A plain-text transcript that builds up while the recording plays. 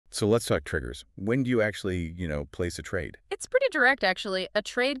So let's talk triggers. When do you actually, place a trade? It's pretty direct, actually. A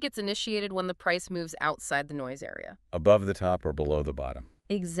trade gets initiated when the price moves outside the noise area. Above the top or below the bottom?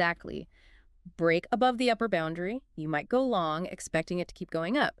 Exactly. Break above the upper boundary, you might go long, expecting it to keep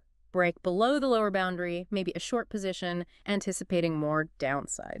going up. Break below the lower boundary, maybe a short position, anticipating more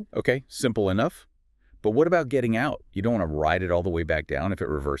downside. Okay, simple enough. But what about getting out? You don't want to ride it all the way back down if it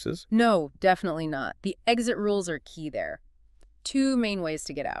reverses? No, definitely not. The exit rules are key there. Two main ways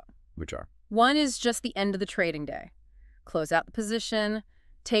to get out. Which are? One is just the end of the trading day. Close out the position,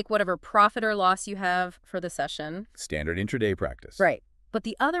 take whatever profit or loss you have for the session. Standard intraday practice. Right. But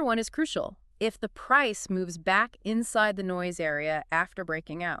the other one is crucial. If the price moves back inside the noise area after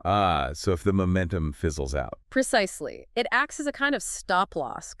breaking out. So if the momentum fizzles out. Precisely. It acts as a kind of stop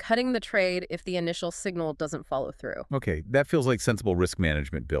loss, cutting the trade if the initial signal doesn't follow through. Okay, that feels like sensible risk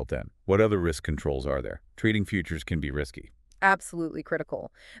management built in. What other risk controls are there? Trading futures can be risky. Absolutely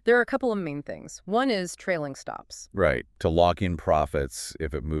critical. There are a couple of main things. One is trailing stops. Right, to lock in profits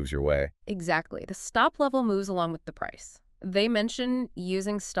if it moves your way. Exactly. The stop level moves along with the price. They mention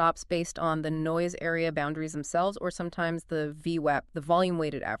using stops based on the noise area boundaries themselves or sometimes the VWAP, the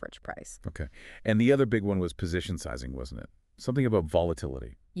volume-weighted average price. Okay, and the other big one was position sizing, wasn't it? Something about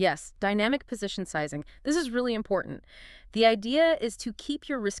volatility. Yes, dynamic position sizing. This is really important. The idea is to keep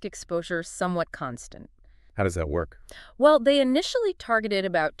your risk exposure somewhat constant. How does that work? Well, they initially targeted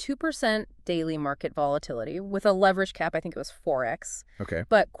about 2% daily market volatility with a leverage cap, I think it was 4x. Okay.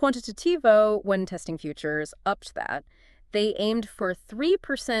 But Quantitativo, when testing futures, upped that. They aimed for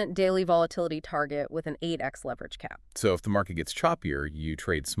 3% daily volatility target with an 8x leverage cap. So if the market gets choppier, you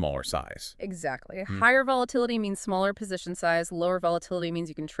trade smaller size. Exactly. Higher volatility means smaller position size. Lower volatility means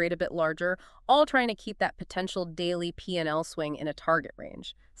you can trade a bit larger, all trying to keep that potential daily P&L swing in a target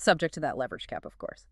range, subject to that leverage cap, of course.